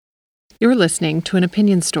You're listening to an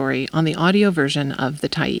opinion story on the audio version of The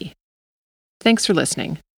Tyee. Thanks for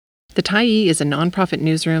listening. The Tyee is a nonprofit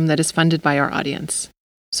newsroom that is funded by our audience.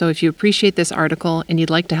 So if you appreciate this article and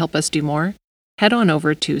you'd like to help us do more, head on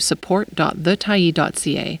over to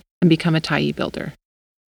support.thetyee.ca and become a Tyee builder.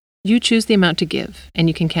 You choose the amount to give, and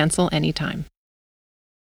you can cancel anytime.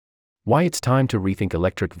 Why it's time to rethink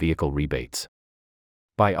electric vehicle rebates.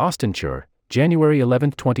 By Austin Chur, January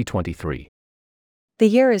 11, 2023. The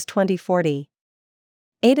year is 2040.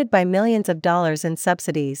 Aided by millions of dollars in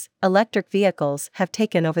subsidies, electric vehicles have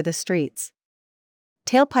taken over the streets.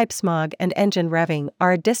 Tailpipe smog and engine revving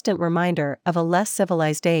are a distant reminder of a less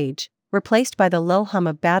civilized age, replaced by the low hum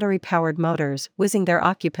of battery-powered motors whizzing their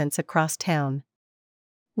occupants across town.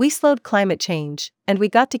 We slowed climate change, and we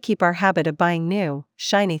got to keep our habit of buying new,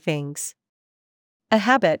 shiny things. A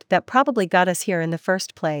habit that probably got us here in the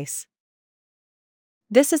first place.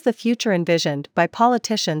 This is the future envisioned by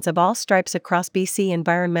politicians of all stripes across BC.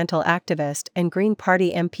 Environmental activist and Green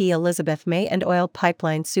Party MP Elizabeth May and oil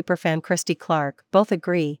pipeline superfan Christy Clark both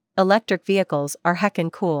agree, electric vehicles are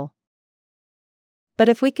heckin' cool. But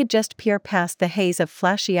if we could just peer past the haze of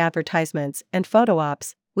flashy advertisements and photo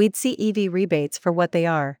ops, we'd see EV rebates for what they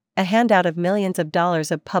are, a handout of millions of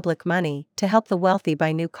dollars of public money to help the wealthy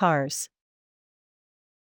buy new cars.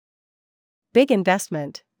 Big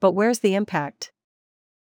investment, but where's the impact?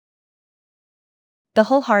 The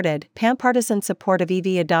wholehearted, panpartisan support of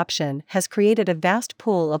EV adoption has created a vast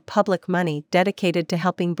pool of public money dedicated to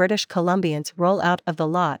helping British Columbians roll out of the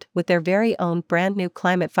lot with their very own brand-new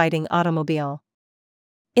climate-fighting automobile.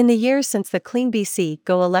 In the years since the Clean BC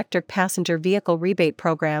Go Electric passenger vehicle rebate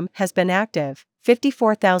program has been active,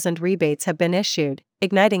 54,000 rebates have been issued,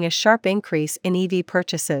 igniting a sharp increase in EV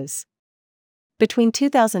purchases. Between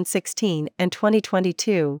 2016 and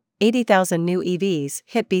 2022, 80,000 new EVs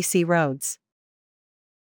hit BC roads.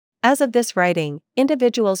 As of this writing,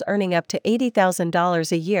 individuals earning up to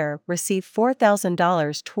 $80,000 a year receive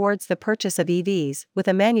 $4,000 towards the purchase of EVs, with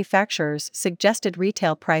a manufacturer's suggested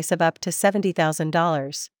retail price of up to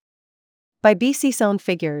 $70,000. By BC's own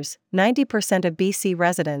figures, 90% of BC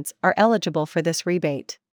residents are eligible for this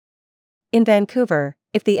rebate. In Vancouver,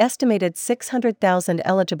 if the estimated 600,000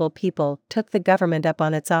 eligible people took the government up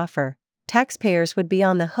on its offer, taxpayers would be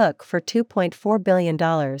on the hook for $2.4 billion.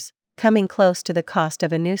 Coming close to the cost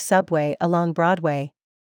of a new subway along Broadway.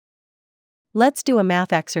 Let's do a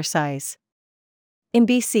math exercise. In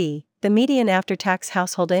BC, the median after-tax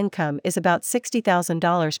household income is about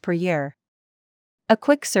 $60,000 per year. A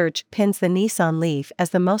quick search pins the Nissan Leaf as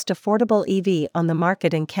the most affordable EV on the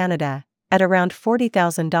market in Canada, at around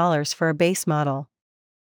 $40,000 for a base model.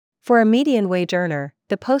 For a median wage earner,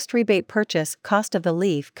 the post-rebate purchase cost of the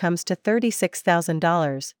Leaf comes to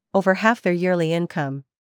 $36,000, over half their yearly income.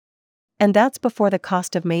 And that's before the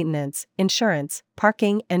cost of maintenance, insurance,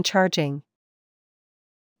 parking, and charging.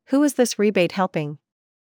 Who is this rebate helping?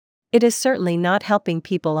 It is certainly not helping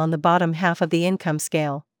people on the bottom half of the income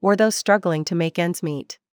scale, or those struggling to make ends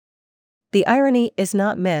meet. The irony is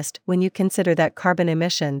not missed when you consider that carbon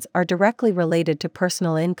emissions are directly related to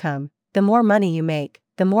personal income. The more money you make,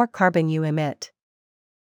 the more carbon you emit.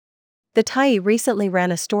 The Tyee recently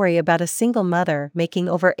ran a story about a single mother making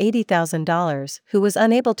over $80,000 who was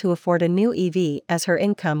unable to afford a new EV as her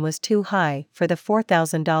income was too high for the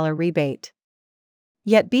 $4,000 rebate.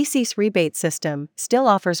 Yet BC's rebate system still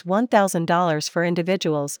offers $1,000 for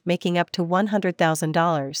individuals making up to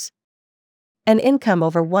 $100,000. An income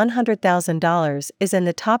over $100,000 is in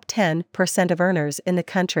the top 10% of earners in the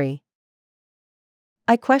country.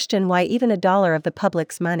 I question why even $1 of the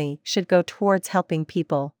public's money should go towards helping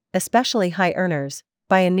people, especially high earners,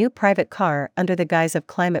 buy a new private car under the guise of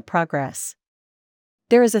climate progress.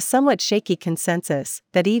 There is a somewhat shaky consensus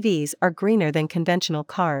that EVs are greener than conventional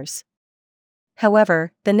cars.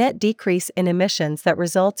 However, the net decrease in emissions that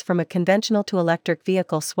results from a conventional to electric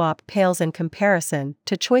vehicle swap pales in comparison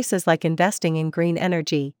to choices like investing in green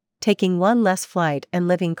energy, taking one less flight and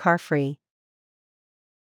living car-free.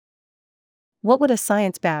 What would a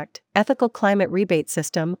science-backed, ethical climate rebate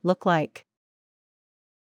system look like?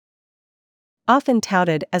 Often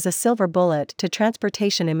touted as a silver bullet to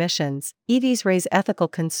transportation emissions, EVs raise ethical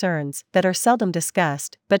concerns that are seldom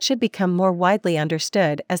discussed but should become more widely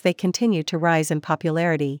understood as they continue to rise in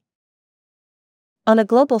popularity. On a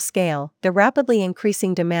global scale, the rapidly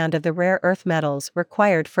increasing demand of the rare earth metals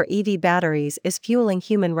required for EV batteries is fueling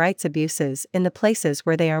human rights abuses in the places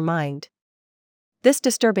where they are mined. This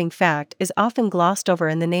disturbing fact is often glossed over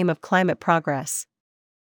in the name of climate progress.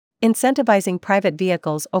 Incentivizing private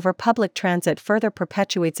vehicles over public transit further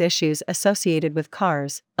perpetuates issues associated with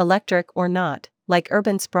cars, electric or not, like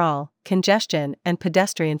urban sprawl, congestion, and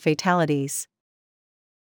pedestrian fatalities.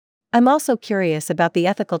 I'm also curious about the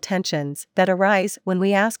ethical tensions that arise when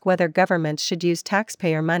we ask whether governments should use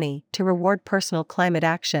taxpayer money to reward personal climate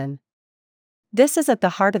action. This is at the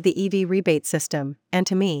heart of the EV rebate system, and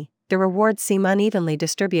to me, the rewards seem unevenly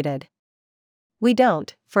distributed. We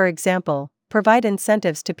don't, for example, provide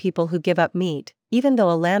incentives to people who give up meat, even though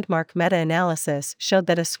a landmark meta-analysis showed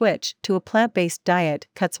that a switch to a plant-based diet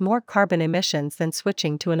cuts more carbon emissions than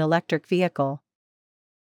switching to an electric vehicle.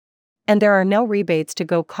 And there are no rebates to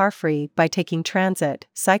go car-free by taking transit,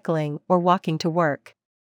 cycling, or walking to work.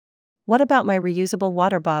 What about my reusable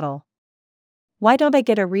water bottle? Why don't I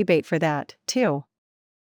get a rebate for that, too?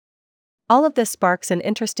 All of this sparks an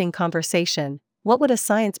interesting conversation. What would a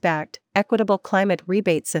science-backed, equitable climate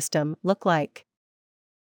rebate system look like?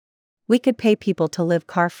 We could pay people to live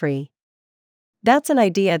car-free. That's an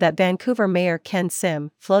idea that Vancouver Mayor Ken Sim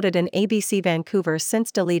floated in ABC Vancouver's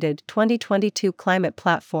since-deleted 2022 climate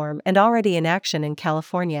platform and already in action in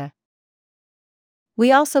California.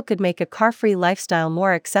 We also could make a car-free lifestyle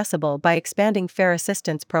more accessible by expanding fare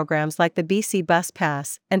assistance programs like the BC Bus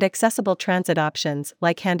Pass and accessible transit options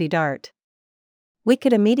like Handy Dart. We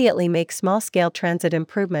could immediately make small-scale transit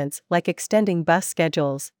improvements like extending bus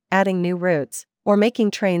schedules, adding new routes, or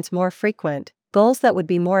making trains more frequent, goals that would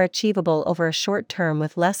be more achievable over a short term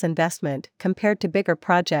with less investment compared to bigger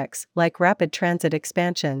projects like rapid transit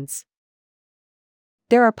expansions.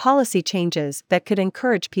 There are policy changes that could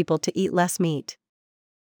encourage people to eat less meat.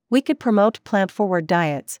 We could promote plant-forward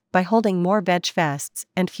diets by holding more veg fasts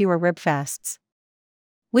and fewer rib fasts.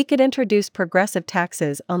 We could introduce progressive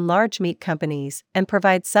taxes on large meat companies and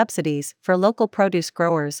provide subsidies for local produce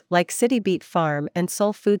growers like City Beet Farm and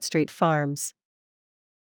Soul Food Street Farms.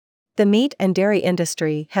 The meat and dairy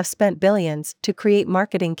industry have spent billions to create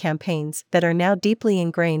marketing campaigns that are now deeply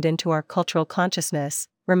ingrained into our cultural consciousness.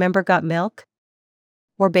 Remember Got Milk?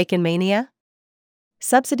 Or Bacon Mania?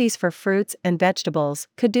 Subsidies for fruits and vegetables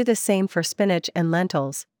could do the same for spinach and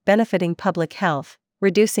lentils, benefiting public health,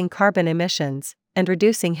 reducing carbon emissions, and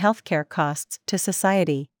reducing healthcare costs to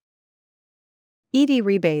society. EV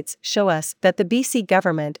rebates show us that the BC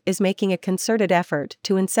government is making a concerted effort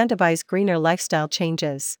to incentivize greener lifestyle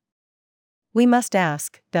changes. We must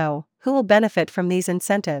ask, though, who will benefit from these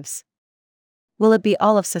incentives? Will it be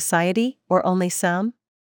all of society, or only some?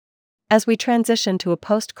 As we transition to a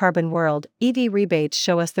post-carbon world, EV rebates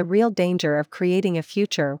show us the real danger of creating a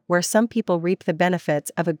future where some people reap the benefits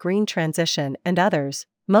of a green transition and others,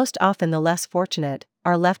 most often the less fortunate,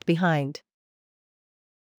 are left behind.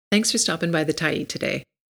 Thanks for stopping by the Tyee today.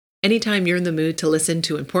 Anytime you're in the mood to listen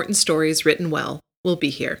to important stories written well, we'll be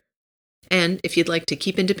here. And if you'd like to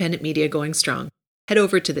keep independent media going strong, head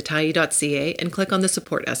over to thetyee.ca and click on the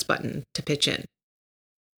Support Us button to pitch in.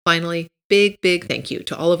 Finally, big thank you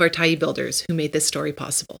to all of our Tyee builders who made this story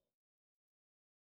possible.